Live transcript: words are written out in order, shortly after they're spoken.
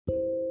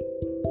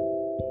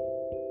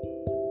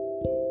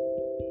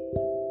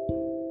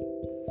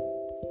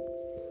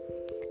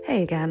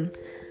Hey again.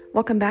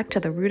 Welcome back to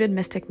the Rooted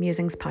Mystic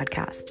Musings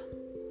podcast.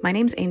 My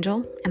name's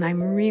Angel, and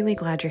I'm really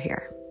glad you're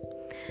here.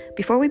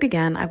 Before we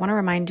begin, I want to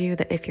remind you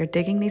that if you're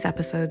digging these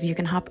episodes, you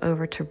can hop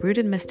over to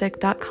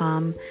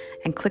rootedmystic.com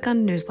and click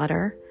on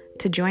newsletter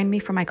to join me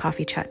for my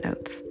coffee chat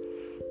notes.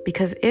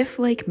 Because if,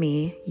 like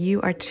me, you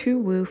are too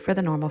woo for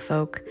the normal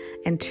folk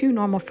and too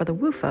normal for the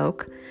woo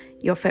folk,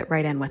 you'll fit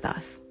right in with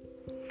us.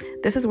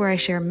 This is where I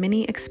share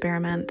mini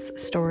experiments,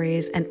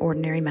 stories, and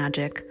ordinary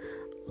magic,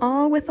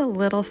 all with a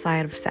little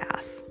side of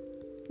sass,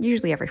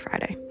 usually every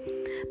Friday.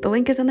 The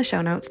link is in the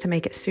show notes to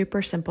make it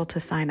super simple to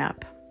sign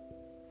up.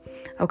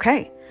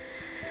 Okay,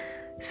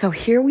 so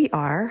here we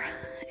are,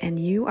 and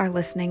you are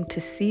listening to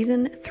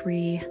Season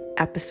 3,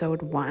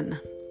 Episode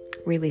 1,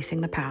 Releasing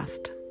the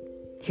Past.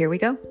 Here we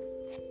go.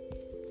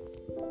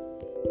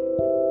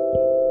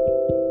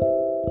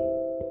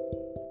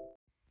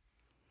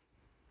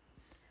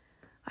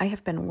 I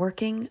have been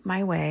working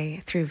my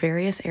way through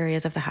various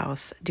areas of the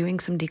house, doing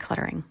some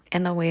decluttering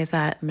in the ways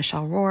that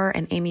Michelle Rohr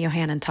and Amy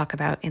Yohannan talk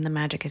about in The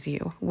Magic Is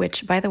You,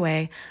 which, by the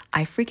way,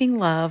 I freaking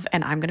love,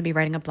 and I'm going to be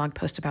writing a blog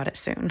post about it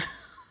soon.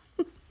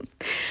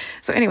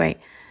 So anyway,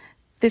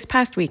 this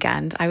past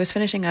weekend, I was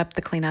finishing up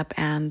the cleanup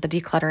and the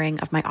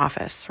decluttering of my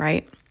office,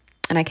 right?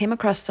 And I came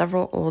across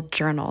several old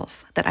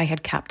journals that I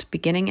had kept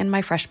beginning in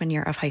my freshman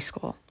year of high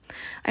school.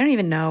 I don't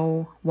even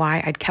know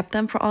why I'd kept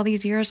them for all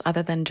these years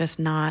other than just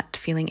not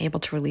feeling able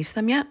to release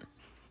them yet.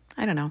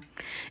 I don't know.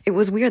 It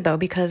was weird though,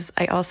 because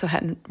I also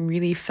hadn't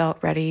really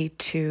felt ready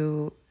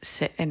to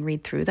sit and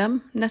read through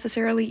them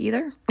necessarily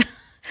either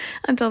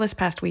until this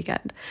past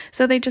weekend.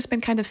 So they'd just been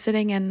kind of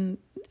sitting in,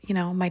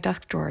 my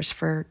desk drawers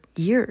for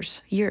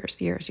years.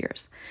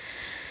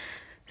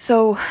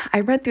 So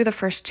I read through the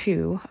first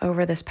two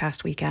over this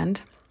past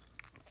weekend,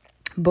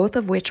 both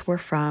of which were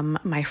from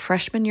my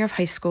freshman year of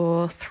high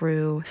school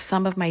through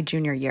some of my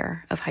junior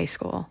year of high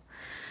school.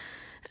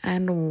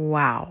 And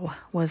wow,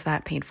 was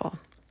that painful.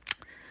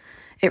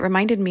 It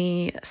reminded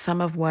me some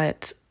of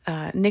what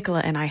Nicola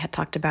and I had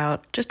talked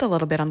about just a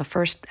little bit on the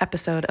first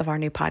episode of our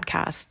new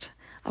podcast.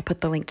 I'll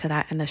put the link to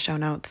that in the show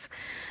notes.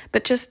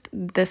 But just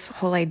this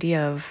whole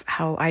idea of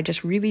how I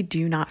just really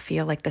do not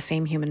feel like the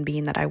same human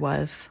being that I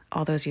was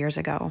all those years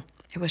ago.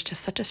 It was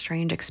just such a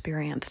strange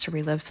experience to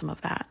relive some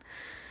of that.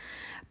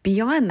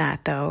 Beyond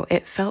that, though,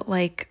 it felt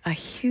like a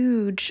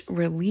huge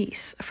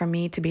release for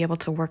me to be able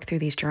to work through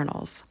these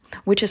journals,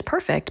 which is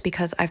perfect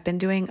because I've been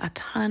doing a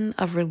ton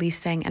of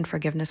releasing and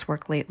forgiveness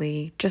work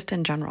lately, just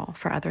in general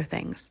for other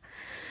things.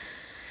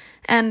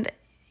 And,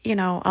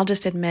 I'll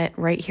just admit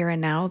right here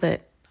and now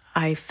that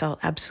I felt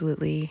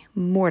absolutely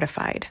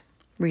mortified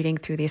reading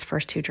through these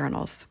first two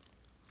journals.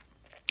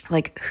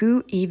 Like,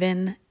 who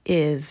even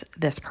is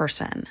this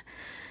person?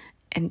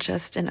 And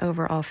just an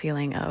overall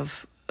feeling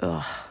of,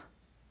 ugh.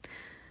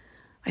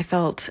 I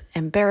felt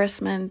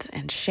embarrassment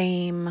and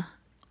shame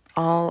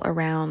all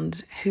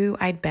around who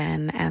I'd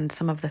been and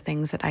some of the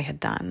things that I had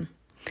done.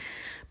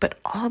 But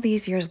all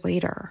these years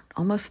later,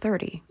 almost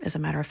 30, as a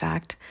matter of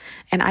fact,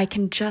 and I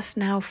can just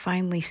now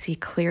finally see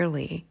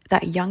clearly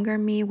that younger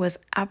me was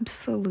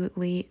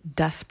absolutely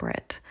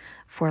desperate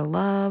for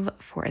love,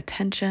 for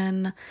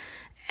attention,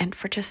 and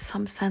for just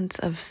some sense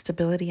of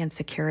stability and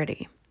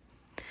security.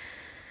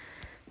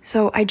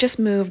 So I just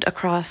moved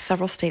across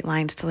several state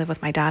lines to live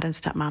with my dad and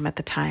stepmom at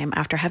the time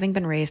after having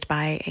been raised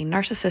by a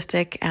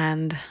narcissistic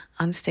and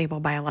unstable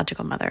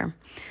biological mother.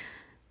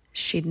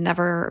 She'd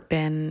never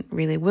been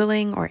really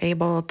willing or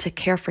able to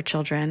care for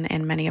children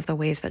in many of the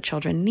ways that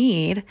children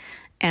need,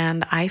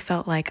 and I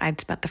felt like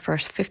I'd spent the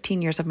first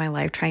 15 years of my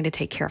life trying to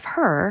take care of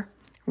her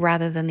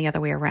rather than the other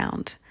way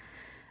around.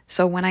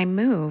 So when I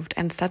moved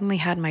and suddenly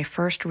had my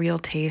first real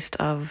taste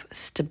of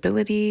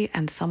stability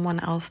and someone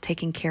else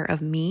taking care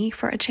of me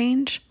for a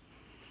change,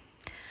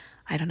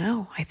 I don't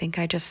know, I think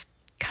I just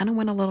kind of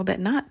went a little bit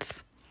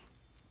nuts.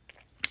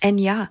 And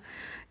yeah,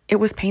 it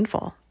was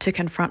painful to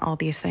confront all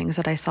these things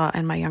that I saw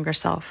in my younger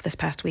self this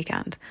past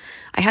weekend.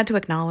 I had to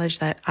acknowledge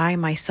that I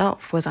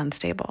myself was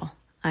unstable.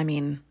 I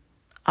mean,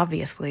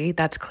 obviously,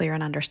 that's clear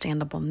and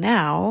understandable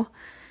now.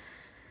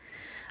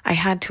 I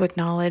had to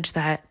acknowledge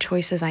that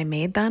choices I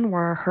made then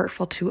were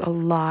hurtful to a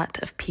lot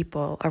of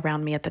people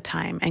around me at the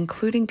time,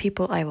 including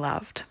people I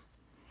loved.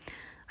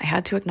 I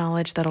had to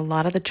acknowledge that a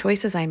lot of the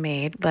choices I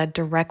made led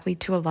directly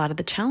to a lot of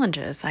the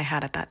challenges I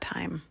had at that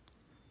time.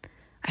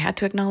 I had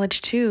to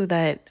acknowledge, too,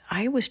 that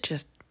I was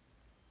just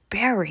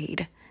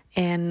buried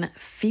in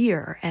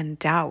fear and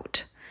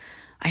doubt.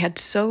 I had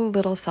so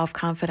little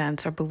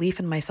self-confidence or belief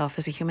in myself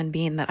as a human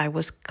being that I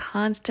was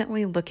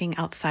constantly looking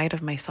outside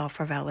of myself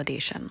for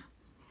validation.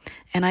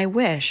 And I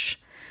wish,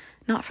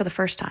 not for the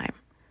first time,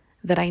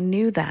 that I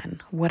knew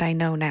then what I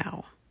know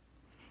now.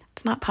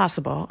 It's not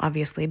possible,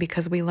 obviously,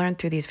 because we learn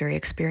through these very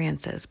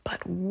experiences,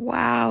 but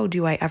wow,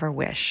 do I ever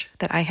wish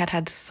that I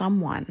had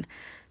someone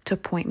to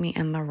point me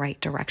in the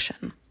right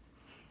direction.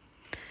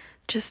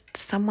 Just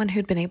someone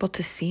who'd been able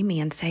to see me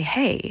and say,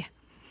 hey,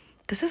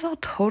 this is all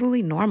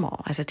totally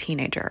normal as a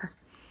teenager.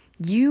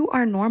 You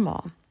are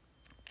normal.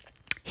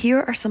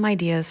 Here are some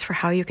ideas for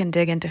how you can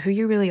dig into who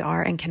you really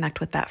are and connect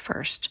with that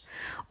first.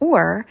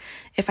 Or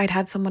if I'd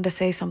had someone to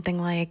say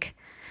something like,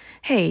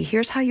 hey,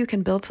 here's how you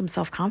can build some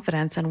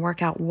self-confidence and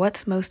work out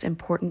what's most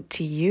important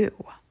to you.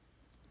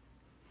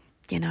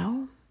 You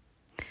know?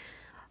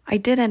 I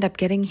did end up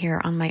getting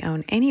here on my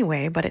own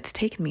anyway, but it's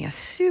taken me a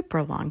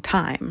super long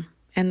time.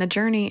 And the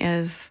journey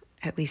is,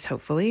 at least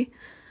hopefully,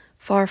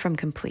 far from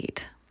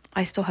complete.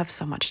 I still have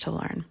so much to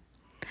learn.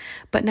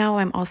 But now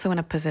I'm also in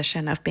a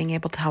position of being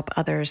able to help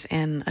others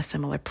in a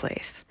similar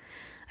place.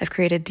 I've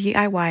created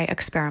DIY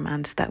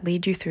experiments that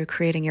lead you through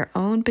creating your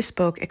own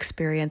bespoke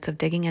experience of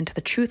digging into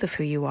the truth of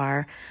who you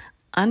are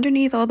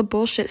underneath all the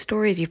bullshit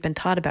stories you've been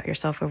taught about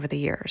yourself over the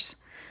years.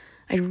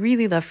 I'd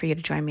really love for you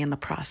to join me in the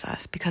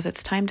process because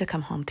it's time to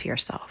come home to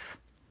yourself.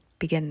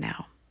 Begin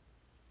now.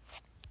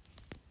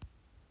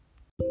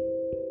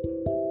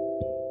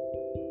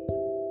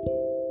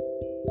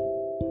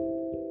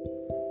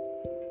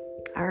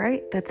 All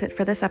right, that's it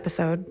for this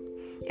episode.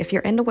 If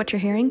you're into what you're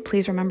hearing,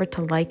 please remember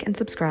to like and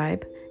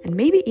subscribe, and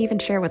maybe even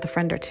share with a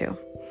friend or two.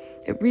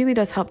 It really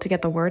does help to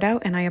get the word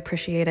out, and I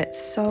appreciate it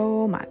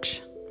so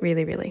much.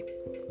 Really, really.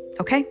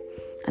 Okay,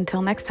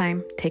 until next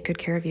time, take good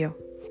care of you.